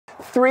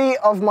three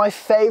of my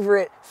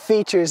favorite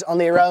features on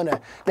the Arona.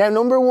 Now,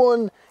 number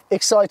one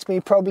excites me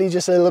probably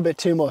just a little bit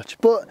too much,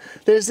 but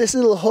there's this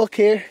little hook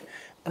here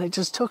and it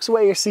just tucks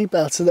away your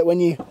seatbelt so that when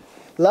you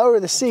lower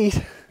the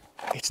seat,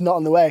 it's not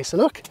in the way. So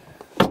look,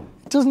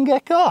 it doesn't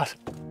get caught.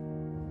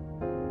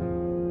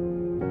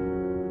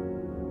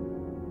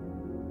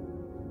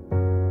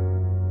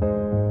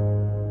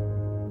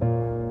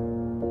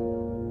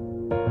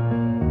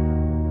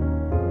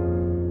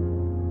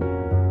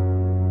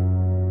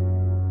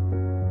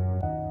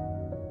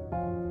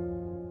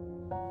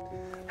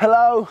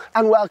 Hello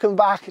and welcome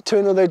back to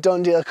another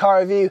DoneDeal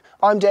car review.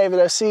 I'm David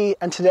OC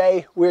and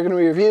today we're going to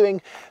be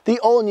reviewing the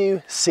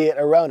all-new Seat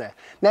Arona.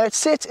 Now it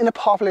sits in a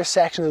popular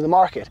section of the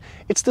market.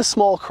 It's the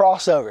small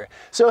crossover.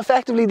 So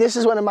effectively this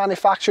is when a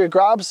manufacturer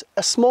grabs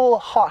a small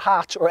hot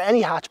hatch, or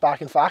any hatchback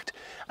in fact,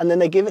 and then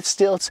they give it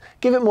stilts,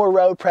 give it more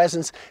road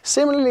presence,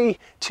 similarly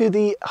to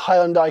the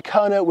Hyundai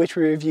Kona, which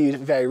we reviewed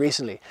very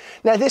recently.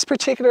 Now this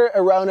particular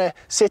Arona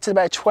sits at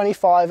about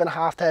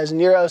 25,500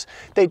 euros.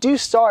 They do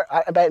start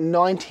at about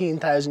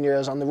 19,000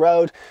 euros on the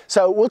road.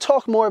 So we'll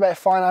talk more about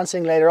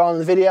financing later on in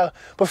the video,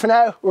 but for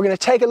now we're going to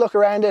take a look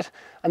around it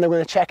and then we're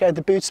going to check out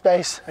the boot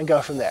space and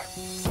go from there.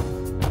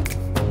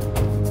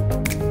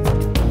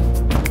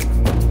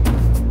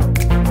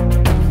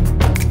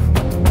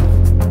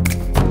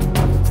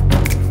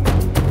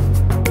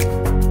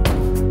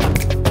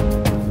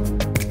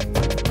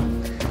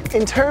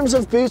 In terms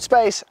of boot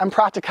space and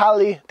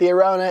practicality, the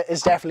Arona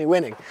is definitely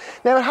winning.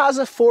 Now it has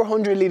a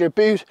 400 litre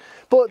boot,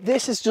 but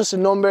this is just a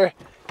number.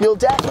 You'll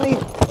definitely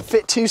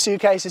fit 2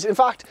 suitcases. In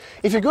fact,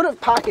 if you're good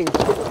at packing,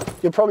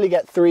 you'll probably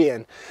get 3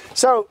 in.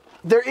 So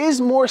there is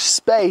more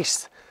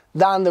space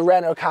than the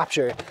Renault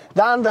Captur,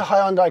 than the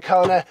Hyundai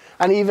Kona,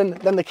 and even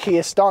than the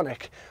Kia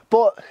Stonic.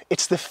 But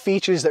it's the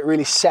features that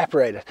really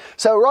separate it.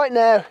 So right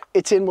now,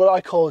 it's in what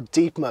I call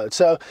deep mode.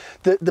 So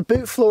the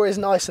boot floor is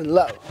nice and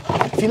low.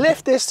 If you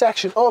lift this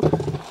section up,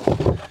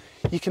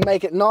 you can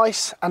make it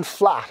nice and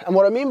flat. And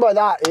what I mean by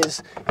that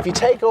is, if you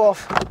take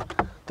off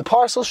the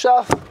parcel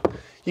shelf,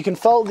 you can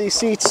fold these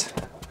seats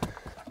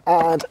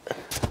and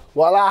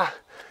voila,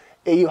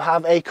 you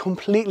have a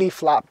completely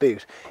flat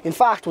boot. In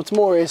fact, what's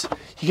more is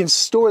you can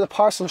store the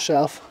parcel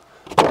shelf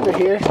under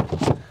here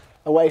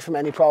away from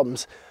any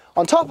problems.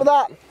 On top of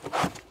that,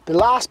 the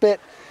last bit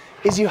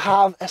is you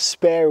have a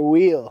spare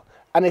wheel,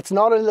 and it's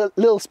not a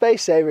little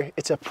space saver,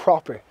 it's a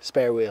proper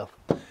spare wheel.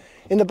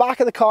 In the back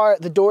of the car,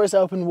 the doors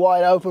open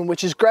wide open,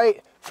 which is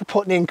great for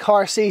putting in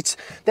car seats.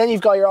 Then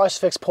you've got your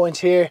ISOFIX point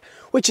here,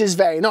 which is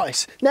very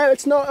nice. Now,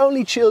 it's not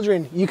only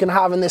children you can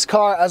have in this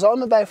car, as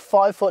I'm about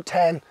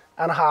 5'10"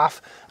 and a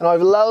half, and I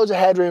have loads of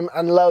headroom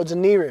and loads of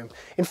knee room.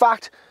 In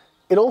fact,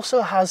 it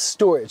also has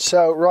storage.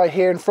 So right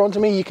here in front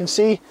of me, you can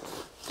see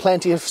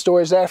plenty of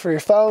storage there for your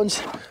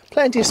phones,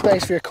 plenty of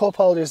space for your cup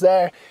holders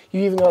there.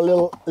 You even got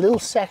a little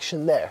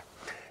section there.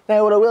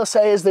 Now, what I will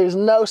say is there's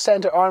no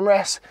center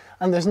armrest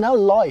and there's no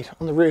light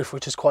on the roof,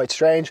 which is quite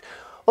strange.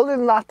 Other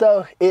than that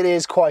though, it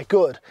is quite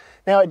good.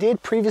 Now, I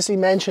did previously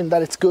mention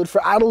that it's good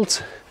for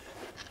adults.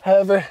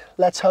 However,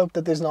 let's hope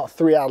that there's not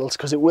 3 adults,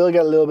 because it will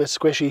get a little bit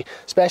squishy,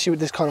 especially with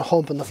this kind of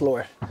hump on the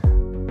floor.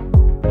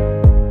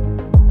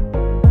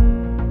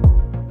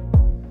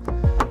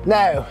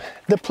 Now,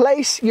 the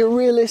place you're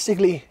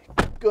realistically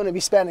going to be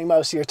spending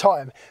most of your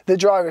time, the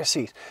driver's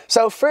seat.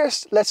 So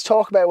first, let's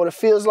talk about what it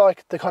feels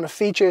like, the kind of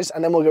features,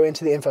 and then we'll go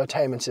into the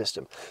infotainment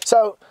system.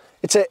 So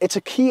it's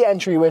a key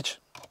entry, which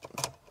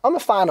I'm a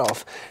fan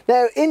of.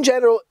 Now, in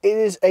general, it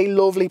is a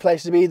lovely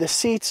place to be. The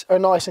seats are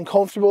nice and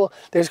comfortable.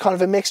 There's kind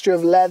of a mixture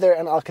of leather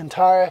and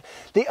Alcantara.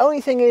 The only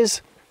thing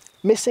is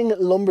missing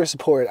lumbar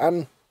support,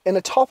 and in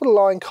a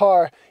top-of-the-line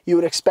car, you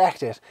would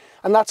expect it.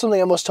 And that's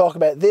something I must talk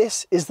about.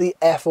 This is the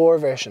F4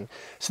 version.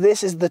 So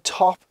this is the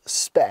top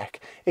spec.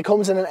 It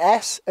comes in an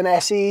S, an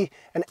SE,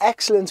 an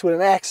Excellence with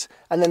an X,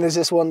 and then there's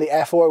this one, the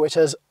F4, which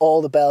has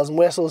all the bells and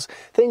whistles.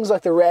 Things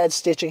like the red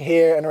stitching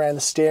here and around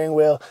the steering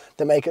wheel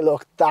that make it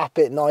look that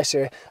bit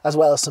nicer, as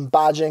well as some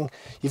badging.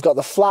 You've got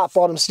the flat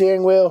bottom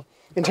steering wheel.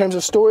 In terms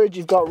of storage,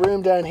 you've got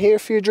room down here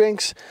for your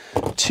drinks,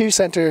 2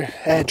 center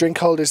drink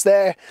holders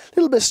there, a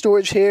little bit of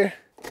storage here,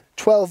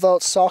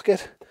 12-volt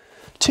socket,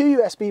 2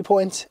 USB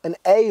points, an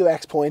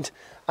AUX point,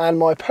 and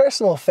my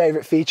personal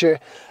favorite feature,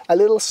 a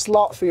little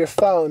slot for your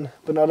phone.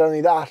 But not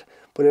only that,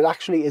 but it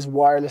actually is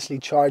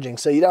wirelessly charging,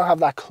 so you don't have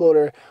that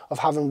clutter of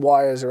having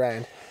wires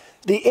around.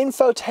 The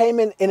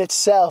infotainment in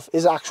itself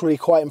is actually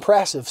quite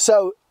impressive.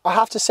 So I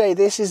have to say,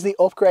 this is the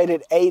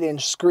upgraded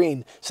 8-inch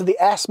screen. So the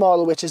S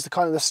model, which is the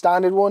kind of the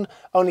standard one,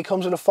 only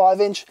comes with a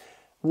 5-inch.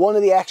 One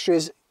of the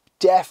extras,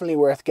 definitely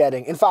worth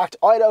getting. In fact,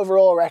 I'd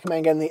overall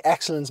recommend getting the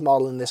Excellence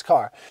model in this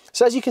car.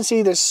 So as you can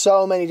see, there's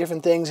so many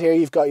different things here.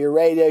 You've got your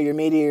radio, your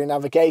media, your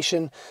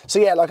navigation. So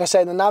yeah, like I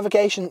said, the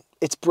navigation,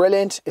 it's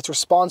brilliant, it's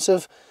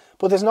responsive,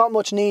 but there's not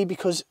much need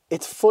because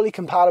it's fully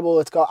compatible.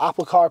 It's got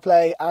Apple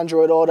CarPlay,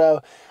 Android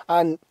Auto,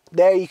 and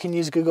there you can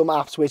use Google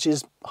Maps, which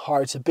is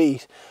hard to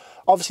beat.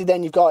 Obviously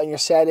then you've got in your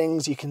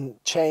settings, you can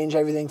change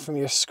everything from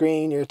your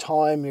screen, your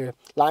time, your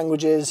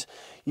languages.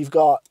 You've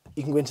got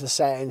You can go into the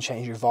sound,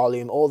 change your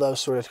volume, all those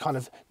sort of kind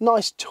of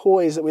nice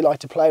toys that we like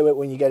to play with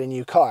when you get a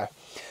new car.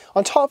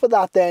 On top of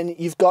that then,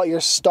 you've got your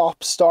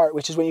stop start,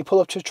 which is when you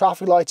pull up to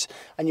traffic lights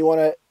and you want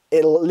to,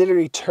 it'll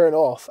literally turn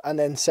off and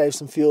then save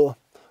some fuel.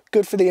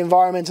 Good for the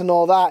environment and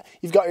all that.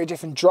 You've got your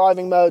different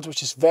driving modes,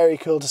 which is very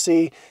cool to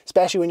see,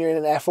 especially when you're in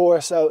an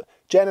F4. So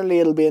generally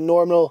it'll be a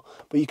normal,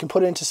 but you can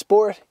put it into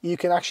sport. You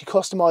can actually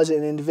customize it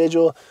in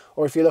individual,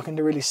 or if you're looking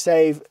to really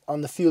save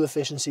on the fuel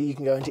efficiency, you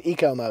can go into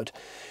eco mode.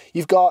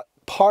 You've got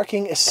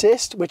parking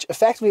assist, which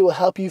effectively will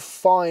help you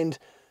find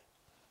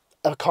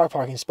a car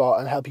parking spot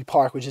and help you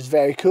park, which is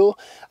very cool.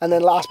 And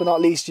then last but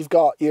not least, you've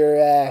got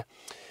your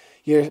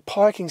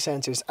parking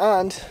sensors,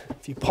 and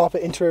if you pop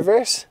it into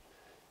reverse,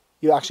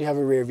 you actually have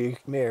a rear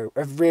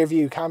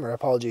view camera,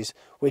 apologies,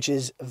 which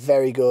is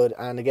very good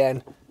and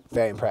again,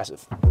 very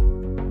impressive.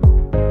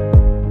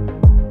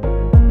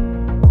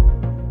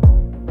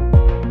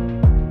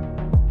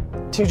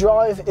 To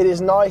drive, it is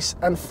nice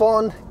and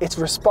fun, it's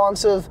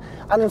responsive,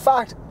 and in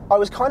fact, I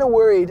was kind of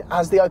worried,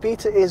 as the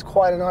Ibiza is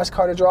quite a nice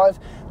car to drive,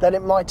 that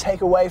it might take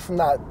away from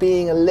that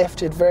being a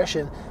lifted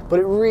version, but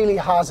it really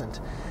hasn't.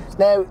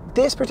 Now,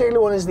 this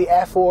particular one is the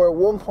F4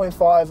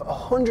 1.5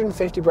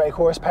 150 brake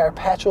horsepower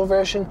petrol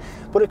version,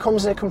 but it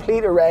comes in a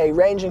complete array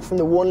ranging from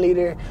the 1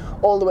 litre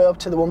all the way up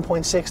to the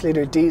 1.6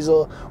 litre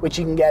diesel, which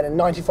you can get in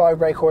 95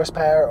 brake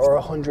horsepower or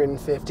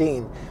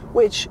 115,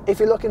 which if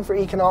you're looking for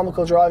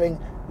economical driving,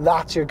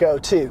 that's your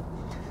go-to.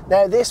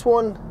 Now this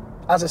one,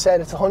 as I said,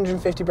 it's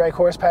 150 brake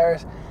horsepower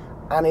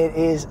and it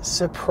is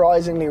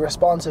surprisingly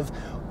responsive.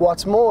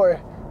 What's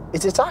more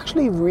is it's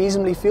actually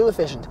reasonably fuel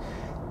efficient.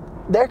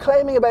 They're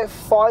claiming about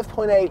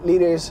 5.8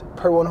 litres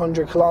per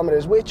 100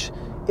 kilometres, which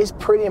is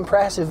pretty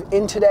impressive.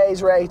 In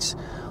today's rates,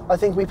 I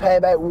think we pay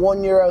about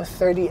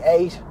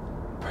 €1.38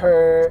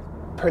 per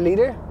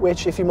litre,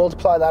 which if you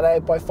multiply that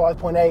out by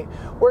 5.8,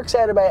 works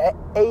out about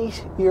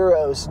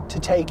 €8 to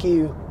take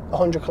you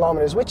 100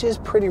 kilometres, which is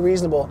pretty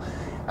reasonable.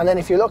 And then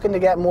if you're looking to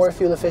get more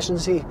fuel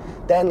efficiency,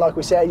 then like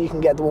we said, you can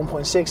get the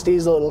 1.6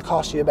 diesel. It'll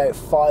cost you about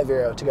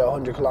 €5 to go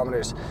 100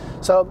 kilometres.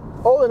 So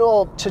all in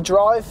all, to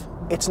drive,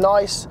 it's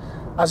nice.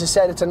 As I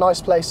said, it's a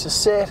nice place to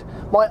sit.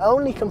 My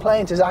only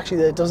complaint is actually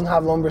that it doesn't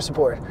have lumbar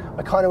support.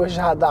 I kind of wish it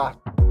had that.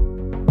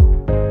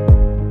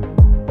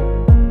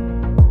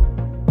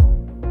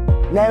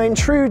 Now in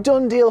true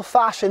DoneDeal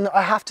fashion,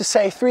 I have to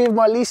say 3 of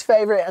my least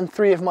favourite and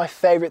 3 of my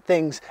favourite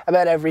things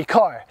about every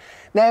car.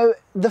 Now,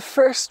 the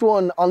first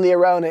one on the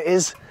Arona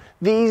is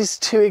these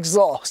 2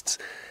 exhausts.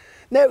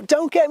 Now,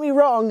 don't get me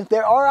wrong,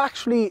 there are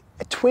actually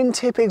twin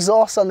tip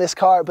exhausts on this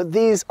car, but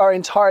these are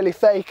entirely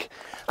fake.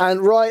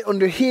 And right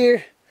under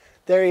here,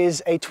 there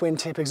is a twin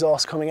tip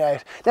exhaust coming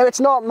out. Now, it's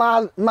not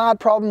mad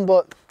problem,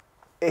 but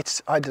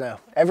it's, I don't know,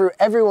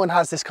 everyone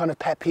has this kind of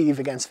pet peeve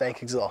against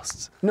fake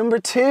exhausts. Number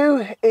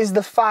 2 is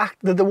the fact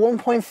that the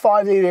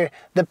 1.5 litre,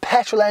 the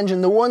petrol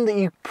engine, the one that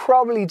you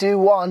probably do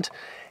want,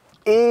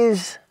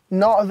 is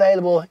not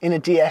available in a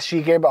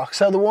DSG gearbox.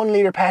 So the 1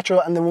 litre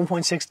petrol and the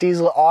 1.6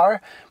 diesel are,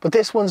 but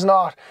this one's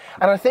not.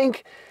 And I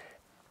think,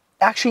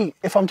 actually,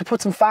 if I'm to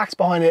put some facts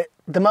behind it,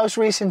 the most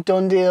recent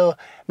DoneDeal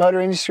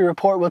motor industry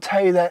report will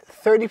tell you that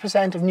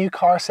 30% of new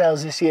car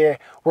sales this year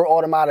were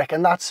automatic,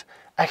 and that's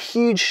a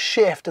huge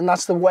shift, and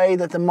that's the way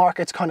that the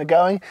market's kind of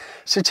going.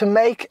 So to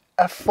make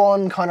a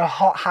fun kind of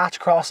hot hatch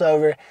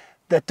crossover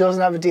that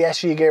doesn't have a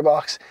DSG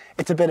gearbox,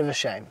 it's a bit of a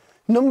shame.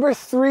 Number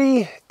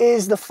 3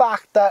 is the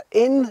fact that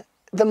in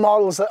the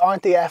models that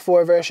aren't the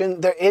F4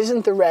 version, there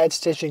isn't the red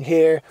stitching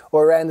here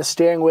or around the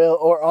steering wheel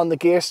or on the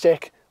gear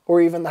stick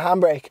or even the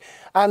handbrake.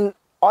 And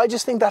I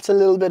just think that's a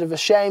little bit of a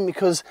shame,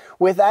 because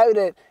without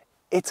it,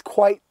 it's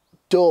quite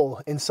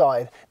dull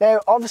inside.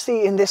 Now,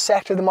 obviously in this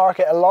sector of the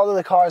market, a lot of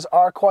the cars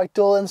are quite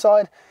dull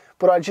inside,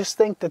 but I just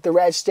think that the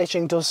red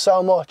stitching does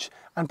so much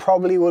and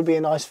probably would be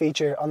a nice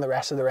feature on the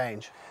rest of the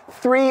range.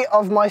 3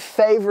 of my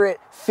favorite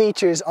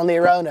features on the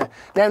Arona.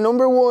 Now,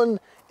 number 1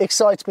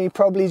 excites me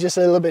probably just a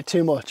little bit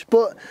too much,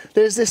 but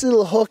there's this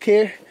little hook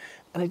here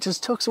and it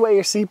just tucks away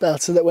your seatbelt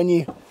so that when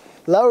you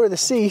lower the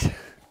seat,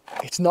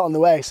 it's not in the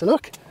way. So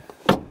look,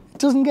 it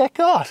doesn't get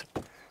caught.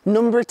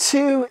 Number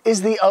 2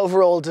 is the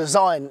overall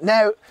design.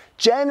 Now,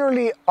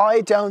 generally,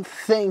 I don't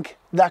think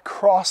that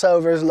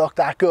crossovers look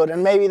that good,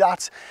 and maybe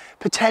that's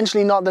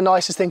potentially not the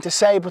nicest thing to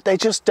say, but they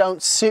just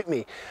don't suit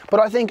me. But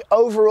I think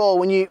overall,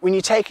 when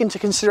you take into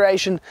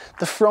consideration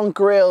the front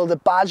grille, the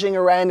badging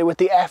around it with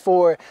the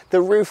F4,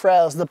 the roof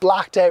rails, the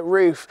blacked out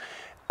roof,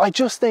 I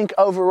just think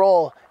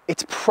overall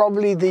it's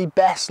probably the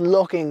best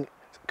looking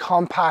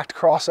compact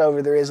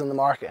crossover there is on the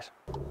market.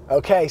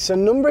 Okay, so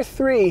number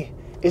 3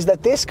 is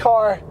that this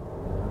car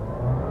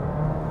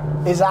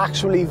is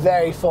actually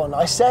very fun.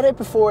 I said it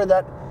before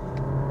that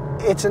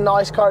it's a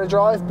nice car to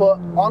drive, but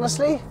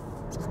honestly,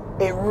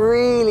 it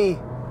really,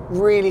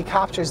 really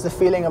captures the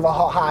feeling of a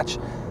hot hatch,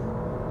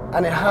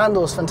 and it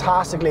handles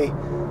fantastically.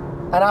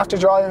 And after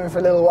driving it for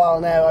a little while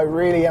now, I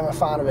really am a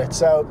fan of it.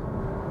 So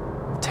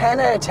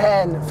 10 out of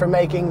 10 for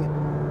making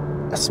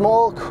a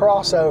small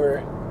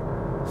crossover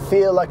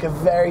feel like a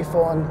very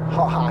fun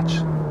hot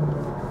hatch.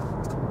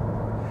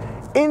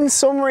 In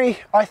summary,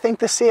 I think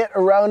the Seat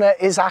Arona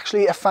is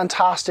actually a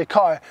fantastic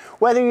car.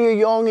 Whether you're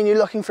young and you're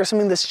looking for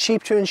something that's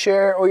cheap to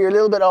insure, or you're a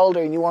little bit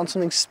older and you want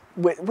something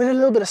with a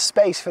little bit of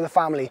space for the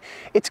family,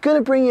 it's going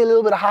to bring you a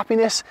little bit of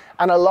happiness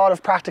and a lot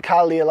of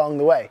practicality along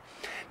the way.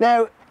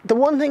 Now, the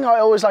one thing I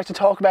always like to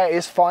talk about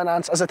is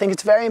finance, as I think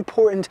it's very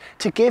important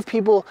to give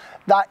people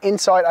that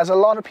insight, as a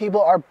lot of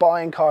people are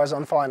buying cars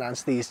on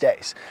finance these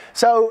days.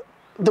 So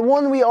the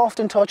one we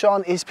often touch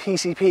on is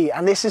PCP,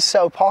 and this is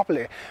so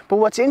popular. But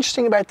what's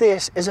interesting about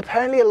this is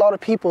apparently a lot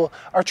of people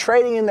are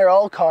trading in their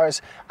old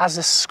cars as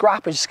a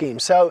scrappage scheme.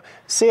 So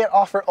Seat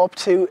offer up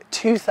to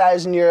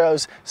 2,000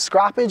 euros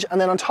scrappage, and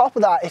then on top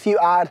of that, if you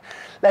add,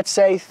 let's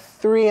say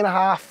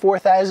 3,500,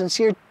 4,000,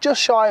 so you're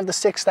just shy of the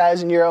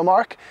 6,000 euro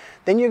mark,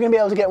 then you're going to be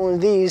able to get one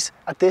of these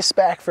at this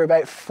spec for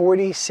about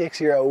 46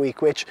 euro a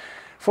week, which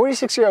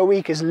 46 euro a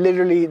week is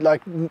literally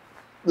like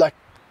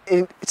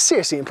it's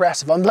seriously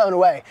impressive. I'm blown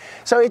away.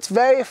 So it's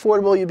very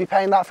affordable. You'll be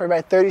paying that for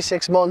about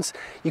 36 months.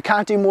 You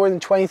can't do more than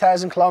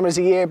 20,000 kilometers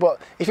a year,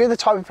 but if you're the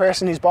type of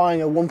person who's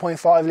buying a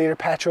 1.5 litre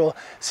petrol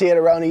Seat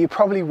Arona, you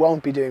probably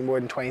won't be doing more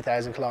than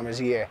 20,000 kilometers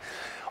a year.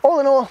 All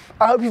in all,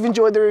 I hope you've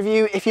enjoyed the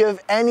review. If you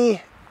have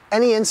any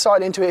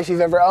insight into it, if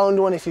you've ever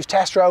owned one, if you've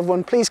test drove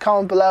one, please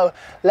comment below.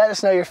 Let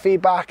us know your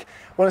feedback.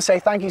 I want to say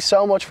thank you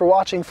so much for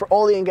watching, for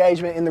all the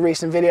engagement in the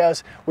recent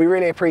videos. We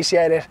really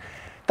appreciate it.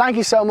 Thank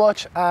you so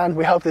much, and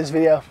we hope this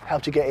video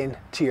helped you get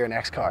into your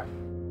next car.